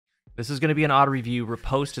This is going to be an odd review.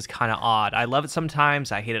 Riposte is kind of odd. I love it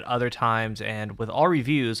sometimes, I hate it other times, and with all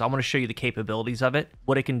reviews, I want to show you the capabilities of it,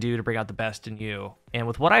 what it can do to bring out the best in you. And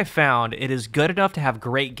with what I've found, it is good enough to have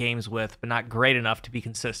great games with, but not great enough to be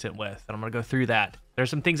consistent with. And I'm going to go through that. There's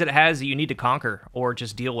some things that it has that you need to conquer or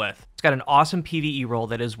just deal with. It's got an awesome PvE role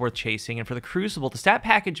that is worth chasing, and for the Crucible, the stat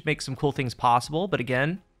package makes some cool things possible, but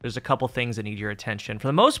again, there's a couple things that need your attention. For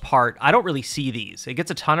the most part, I don't really see these. It gets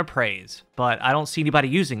a ton of praise, but I don't see anybody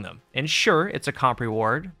using them. And sure, it's a comp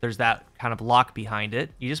reward. There's that kind of lock behind it.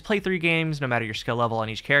 You just play 3 games, no matter your skill level on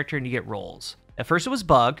each character, and you get rolls. At first it was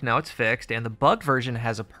bugged, now it's fixed, and the bugged version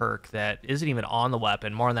has a perk that isn't even on the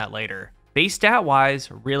weapon. More on that later. Base stat-wise,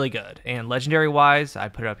 really good. And legendary-wise, I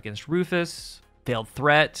put it up against Rufus, Veiled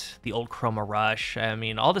Threat, the old Chroma Rush. I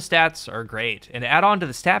mean, all the stats are great. And to add on to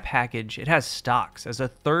the stat package, it has stocks as a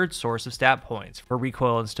third source of stat points for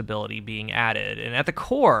recoil and stability being added. And at the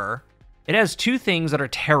core, it has 2 things that are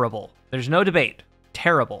terrible. There's no debate.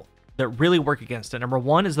 Terrible. That really work against it. Number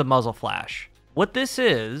 1 is the muzzle flash. What this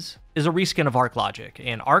is a reskin of Arc Logic.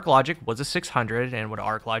 And Arc Logic was a 600, and when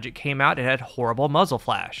Arc Logic came out, it had horrible muzzle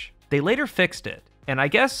flash. They later fixed it. And I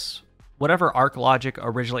guess whatever Arc Logic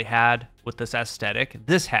originally had with this aesthetic,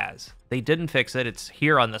 this has. They didn't fix it. It's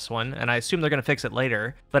here on this one, and I assume they're going to fix it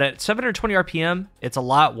later. But at 720 RPM, it's a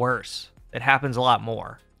lot worse. It happens a lot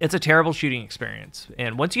more. It's a terrible shooting experience,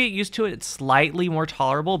 and once you get used to it, it's slightly more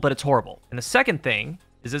tolerable, but it's horrible. And the second thing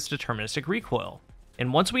is its deterministic recoil.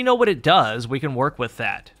 And once we know what it does, we can work with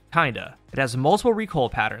that. Kinda. It has multiple recoil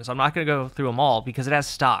patterns. I'm not going to go through them all because it has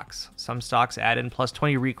stocks. Some stocks add in plus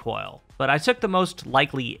 20 recoil. But I took the most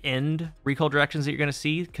likely end recoil directions that you're going to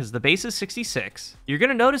see because the base is 66. You're going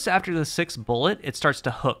to notice after the 6th bullet, it starts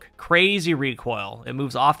to hook. Crazy recoil. It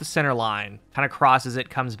moves off the center line, kind of crosses it,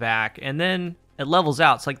 comes back, and then it levels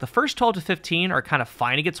out. It's like the first 12 to 15 are kind of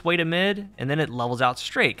finding its way to mid, and then it levels out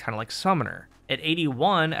straight, kind of like Summoner. At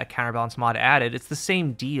 81, a counterbalance mod added, it's the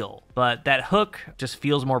same deal, but that hook just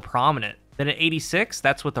feels more prominent. Then at 86,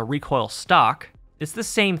 that's with the recoil stock. It's the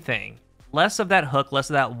same thing. Less of that hook, less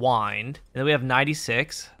of that wind. And then we have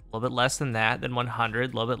 96, a little bit less than that. Then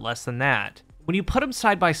 100, a little bit less than that. When you put them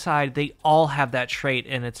side by side, they all have that trait,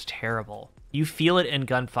 and it's terrible. You feel it in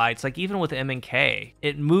gunfights, like even with M and K.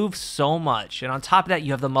 It moves so much, and on top of that,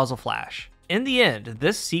 you have the muzzle flash. In the end,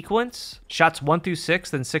 this sequence, shots 1 through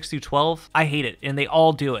 6, then 6 through 12, I hate it, and they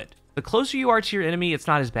all do it. The closer you are to your enemy, it's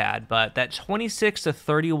not as bad, but that 26 to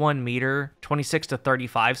 31 meter, 26 to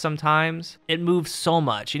 35 sometimes, it moves so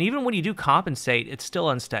much, and even when you do compensate, it's still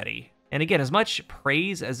unsteady. And again, as much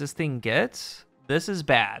praise as this thing gets, this is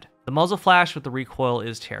bad. The muzzle flash with the recoil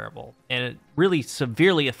is terrible, and it really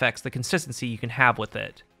severely affects the consistency you can have with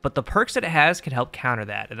it. But the perks that it has can help counter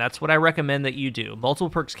that, and that's what I recommend that you do. Multiple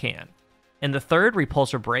perks can. In the third,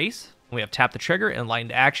 Repulsor Brace, we have Tap the Trigger,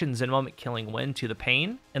 Enlightened Action, Zen Moment, Killing Wind to the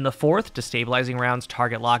Pain. In the fourth, Destabilizing Rounds,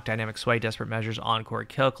 Target Lock, Dynamic Sway, Desperate Measures, Encore,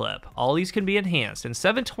 Kill Clip. All these can be enhanced. In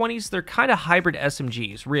 720s, they're kind of hybrid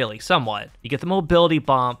SMGs, really, somewhat. You get the mobility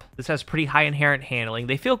bump. This has pretty high inherent handling.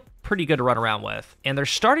 They feel pretty good to run around with. And their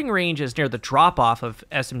starting range is near the drop-off of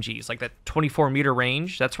SMGs, like that 24-meter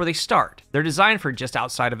range. That's where they start. They're designed for just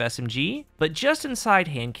outside of SMG, but just inside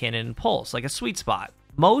hand cannon and pulse, like a sweet spot.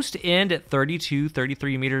 Most end at 32,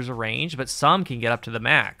 33 meters of range, but some can get up to the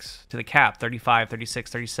max, to the cap, 35,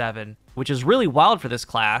 36, 37, which is really wild for this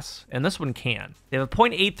class, and this one can. They have a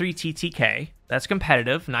 .83 TTK, that's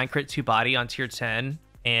competitive, 9 crit 2 body on tier 10,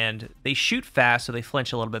 and they shoot fast so they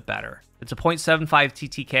flinch a little bit better. It's a .75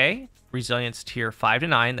 TTK, resilience tier 5 to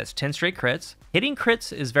 9, that's 10 straight crits. Hitting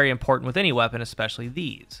crits is very important with any weapon, especially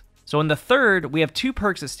these. So in the third, we have 2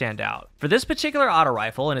 perks that stand out. For this particular auto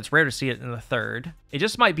rifle, and it's rare to see it in the third, it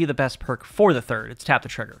just might be the best perk for the third. It's Tap the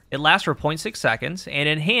Trigger. It lasts for 0.6 seconds, and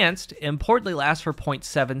enhanced, importantly, lasts for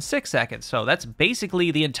 0.76 seconds. So that's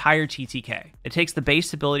basically the entire TTK. It takes the base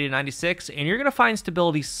stability to 96, and you're going to find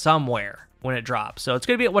stability somewhere when it drops. So it's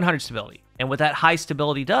going to be at 100 stability. And what that high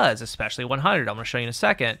stability does, especially 100, I'm going to show you in a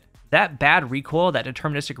second, that bad recoil, that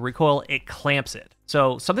deterministic recoil, it clamps it.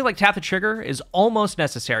 So something like Tap the Trigger is almost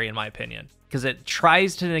necessary in my opinion, because it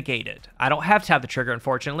tries to negate it. I don't have Tap the Trigger,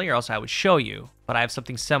 unfortunately, or else I would show you, but I have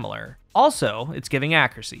something similar. Also, it's giving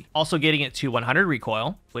accuracy. Also getting it to 100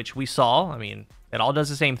 recoil, which we saw, I mean, it all does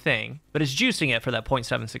the same thing, but it's juicing it for that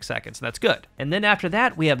 0.76 seconds, and that's good. And then after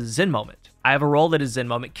that, we have Zen Moment. I have a role that is Zen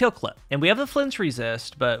Moment Kill Clip. And we have the flinch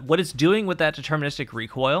resist, but what it's doing with that deterministic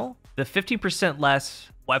recoil, the 50% less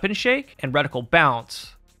weapon shake and reticle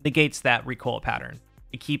bounce negates that recoil pattern.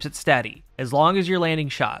 It keeps it steady as long as you're landing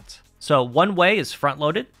shots. So one way is front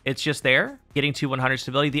loaded. It's just there, getting to 100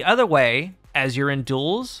 stability. The other way, as you're in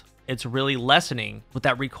duels, it's really lessening what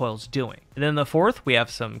that recoil's doing. And then the fourth, we have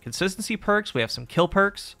some consistency perks, we have some kill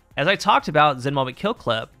perks. As I talked about Zen Moment Kill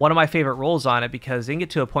Clip, one of my favorite rolls on it because they can get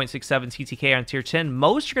to a 0.67 TTK on tier 10.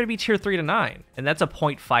 Most are going to be tier 3 to 9, and that's a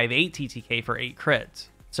 0.58 TTK for 8 crits.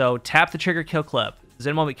 So tap the trigger kill clip,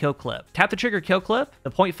 Zen Moment Kill Clip. Tap the trigger kill clip,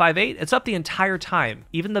 the 0.58, it's up the entire time,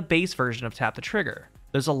 even the base version of tap the trigger.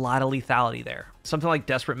 There's a lot of lethality there. Something like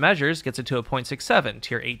Desperate Measures gets it to a 0.67,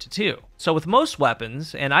 tier 8 to 2. So with most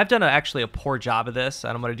weapons, and I've done actually a poor job of this,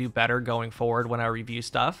 and I'm going to do better going forward when I review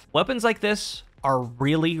stuff, weapons like this are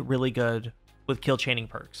really, really good with kill chaining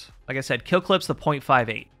perks. Like I said, kill clip's the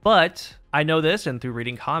 0.58. But I know this, and through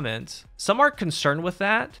reading comments, some aren't concerned with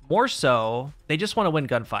that. More so, they just want to win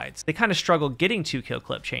gunfights. They kind of struggle getting to kill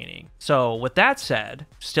clip chaining. So with that said,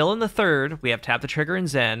 still in the third, we have Tap the Trigger and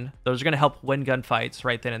Zen. Those are going to help win gunfights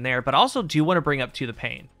right then and there, but also do want to bring up To the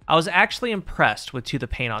Pain. I was actually impressed with To the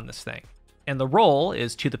Pain on this thing. And the roll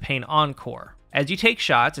is To the Pain Encore. As you take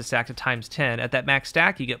shots, it's stacked at times 10. At that max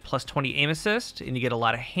stack, you get plus 20 aim assist, and you get a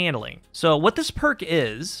lot of handling. So what this perk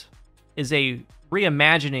is a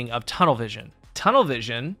reimagining of tunnel vision. Tunnel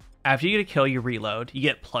vision, after you get a kill, you reload, you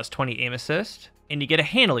get plus 20 aim assist, and you get a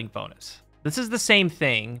handling bonus. This is the same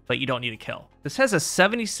thing, but you don't need a kill. This has a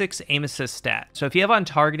 76 aim assist stat. So if you have on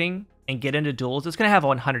targeting and get into duels, it's going to have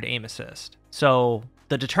 100 aim assist. So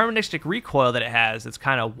the deterministic recoil that it has, it's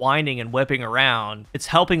kind of winding and whipping around, it's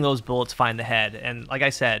helping those bullets find the head. And like I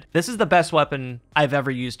said, this is the best weapon I've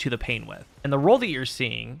ever used To the Pain with. And the roll that you're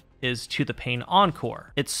seeing is To the Pain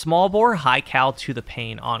Encore. It's small bore, high cal To the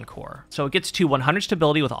Pain Encore. So it gets to 100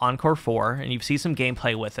 stability with Encore 4, and you see some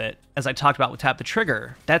gameplay with it. As I talked about with Tap the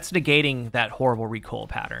Trigger, that's negating that horrible recoil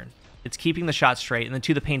pattern. It's keeping the shot straight, and then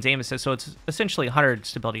To the Pain's aim assist, so it's essentially 100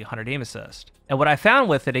 stability, 100 aim assist. And what I found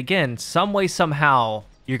with it, again, some way, somehow,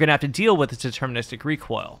 you're going to have to deal with its deterministic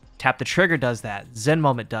recoil. Tap the Trigger does that. Zen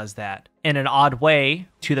Moment does that. In an odd way,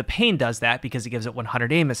 To the Pain does that because it gives it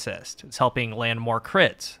 100 aim assist. It's helping land more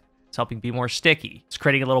crits. It's helping be more sticky. It's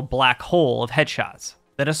creating a little black hole of headshots.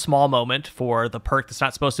 Then a small moment for the perk that's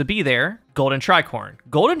not supposed to be there, Golden Tricorn.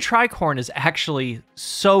 Golden Tricorn is actually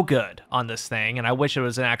so good on this thing, and I wish it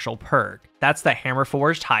was an actual perk. That's the Hammer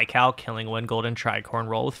Forged High Cal Killing Wind Golden Tricorn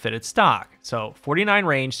roll with fitted stock. So 49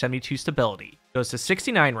 range, 72 stability. Goes to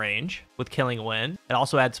 69 range with Killing Wind. It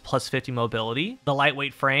also adds plus 50 mobility. The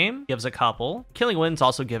lightweight frame gives a couple. Killing Wind's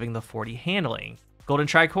also giving the 40 handling. Golden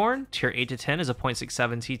Tricorn, tier 8 to 10 is a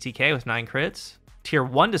 0.67 TTK with 9 crits. Tier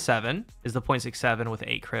 1 to 7 is the 0.67 with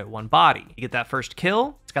 8 crit, 1 body. You get that first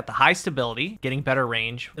kill. It's got the high stability, getting better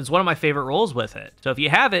range. It's one of my favorite rolls with it. So if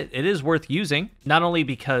you have it, it is worth using. Not only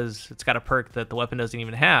because it's got a perk that the weapon doesn't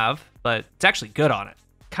even have, but it's actually good on it.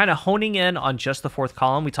 Kind of honing in on just the fourth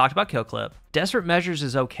column, we talked about kill clip. Desperate Measures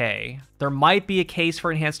is okay. There might be a case for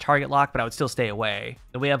enhanced target lock, but I would still stay away.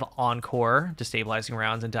 Then we have Encore, destabilizing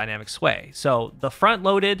rounds, and dynamic sway. So the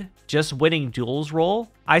front-loaded, just winning duels roll,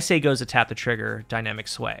 I say goes to Tap the Trigger, dynamic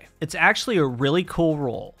sway. It's actually a really cool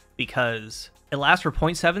roll because it lasts for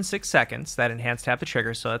 0.76 seconds, that enhanced Tap the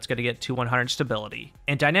Trigger, so that's going to get to 100 stability.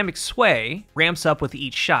 And Dynamic Sway ramps up with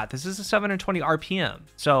each shot. This is a 720 RPM.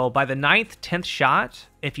 So by the 9th, 10th shot,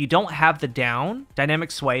 if you don't have the down,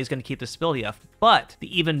 Dynamic Sway is going to keep the stability up. But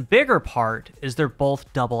the even bigger part is they're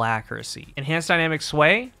both double accuracy. Enhanced Dynamic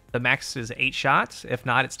Sway, the max is 8 shots. If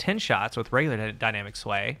not, it's 10 shots with regular Dynamic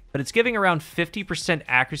Sway. But it's giving around 50%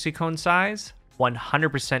 accuracy cone size,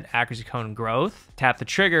 100% accuracy cone growth. Tap the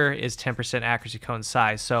Trigger is 10% accuracy cone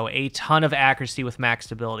size, so a ton of accuracy with max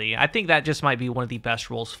stability. I think that just might be one of the best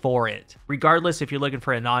rolls for it. Regardless if you're looking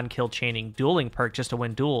for a non-kill chaining dueling perk just to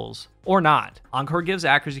win duels, or not. Encore gives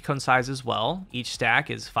accuracy cone size as well. Each stack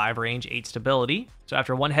is 5 range, 8 stability. So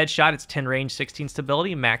after one headshot, it's 10 range, 16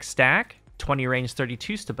 stability, max stack. 20 range,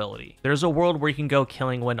 32 stability. There's a world where you can go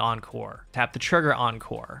Killing Wind Encore, Tap the Trigger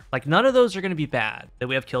Encore. Like, none of those are going to be bad. Then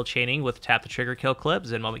we have kill chaining with Tap the Trigger kill clip,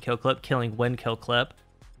 Zen Moment kill clip, Killing Wind kill clip.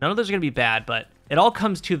 None of those are going to be bad, but it all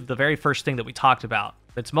comes to the very first thing that we talked about.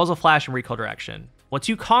 It's muzzle flash and recoil direction. Once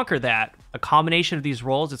you conquer that, a combination of these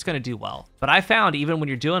rolls, it's going to do well. But I found even when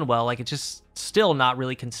you're doing well, like, it's just still not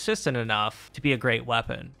really consistent enough to be a great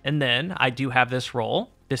weapon. And then I do have this roll,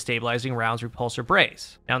 Destabilizing Rounds, Repulsor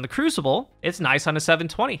Brace. Now in the Crucible, it's nice on a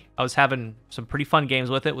 720. I was having some pretty fun games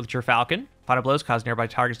with it with Gerfalcon. Final blows cause nearby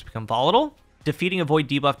targets to become volatile. Defeating a void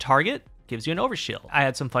debuff target gives you an overshield. I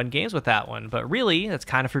had some fun games with that one, but really, that's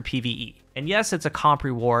kind of for PvE. And yes, it's a comp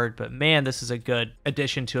reward, but man, this is a good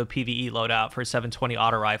addition to a PvE loadout for a 720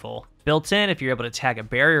 auto rifle. Built in, if you're able to tag a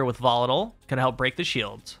barrier with Volatile, can help break the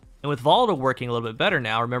shields. And with Volatile working a little bit better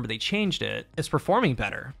now, remember they changed it, it's performing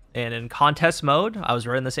better. And in contest mode, I was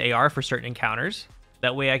running this AR for certain encounters.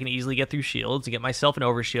 That way I can easily get through shields and get myself an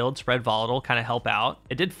overshield, spread volatile, kind of help out.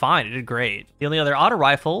 It did fine. It did great. The only other auto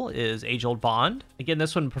rifle is Age-Old Bond. Again,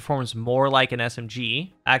 this one performs more like an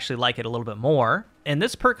SMG. I actually like it a little bit more. And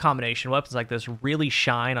this perk combination, weapons like this really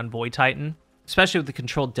shine on Void Titan, especially with the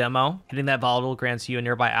controlled demo. Hitting that volatile grants you and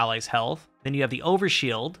nearby allies health. Then you have the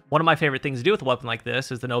overshield. One of my favorite things to do with a weapon like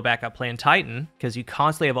this is the no backup play in Titan, because you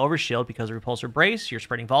constantly have overshield because of repulsor brace, you're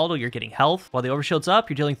spreading volatile, you're getting health. While the overshield's up,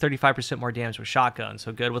 you're dealing 35% more damage with shotgun,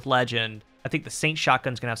 so good with legend. I think the Saint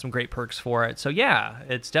shotgun's gonna have some great perks for it. So yeah,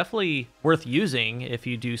 it's definitely worth using if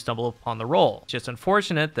you do stumble upon the roll. It's just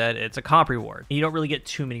unfortunate that it's a comp reward. You don't really get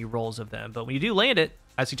too many rolls of them, but when you do land it,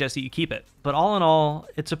 I suggest that you keep it. But all in all,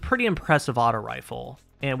 it's a pretty impressive auto rifle.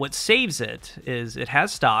 And what saves it is it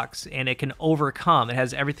has stocks and it can overcome. It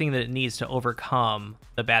has everything that it needs to overcome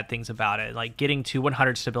the bad things about it. Like getting to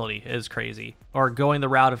 100 stability is crazy. Or going the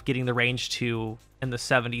route of getting the range to in the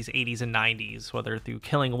 70s, 80s, and 90s, whether through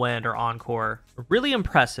Killing Wind or Encore. Really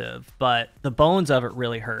impressive, but the bones of it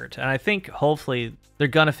really hurt. And I think hopefully they're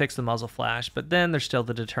gonna fix the muzzle flash, but then there's still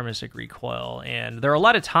the deterministic recoil. And there are a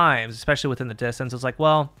lot of times, especially within the distance, it's like,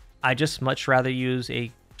 well, I just much rather use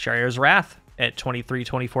a Sharier's Wrath at 23,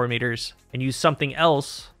 24 meters and use something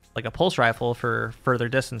else like a pulse rifle for further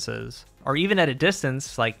distances. Or even at a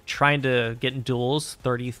distance, like trying to get in duels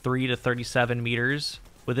 33 to 37 meters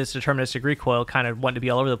with this deterministic recoil, kind of wanting to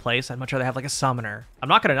be all over the place. I'd much rather have like a summoner. I'm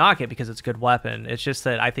not going to knock it because it's a good weapon. It's just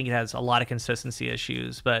that I think it has a lot of consistency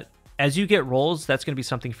issues. But as you get rolls, that's going to be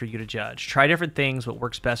something for you to judge. Try different things, what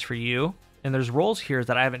works best for you. And there's rolls here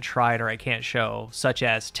that I haven't tried or I can't show, such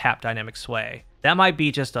as tap dynamic sway. That might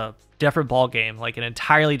be just a different ball game, like an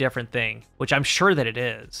entirely different thing, which I'm sure that it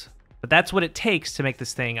is. But that's what it takes to make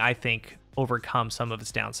this thing, I think, overcome some of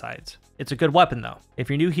its downsides. It's a good weapon, though. If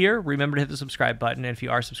you're new here, remember to hit the subscribe button. And if you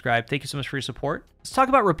are subscribed, thank you so much for your support. Let's talk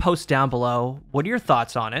about Riposte down below. What are your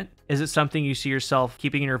thoughts on it? Is it something you see yourself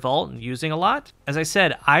keeping in your vault and using a lot? As I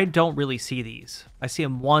said, I don't really see these. I see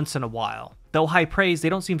them once in a while. Though high praise, they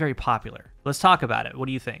don't seem very popular. Let's talk about it. What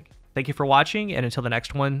do you think? Thank you for watching, and until the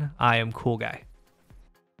next one, I am Cool Guy.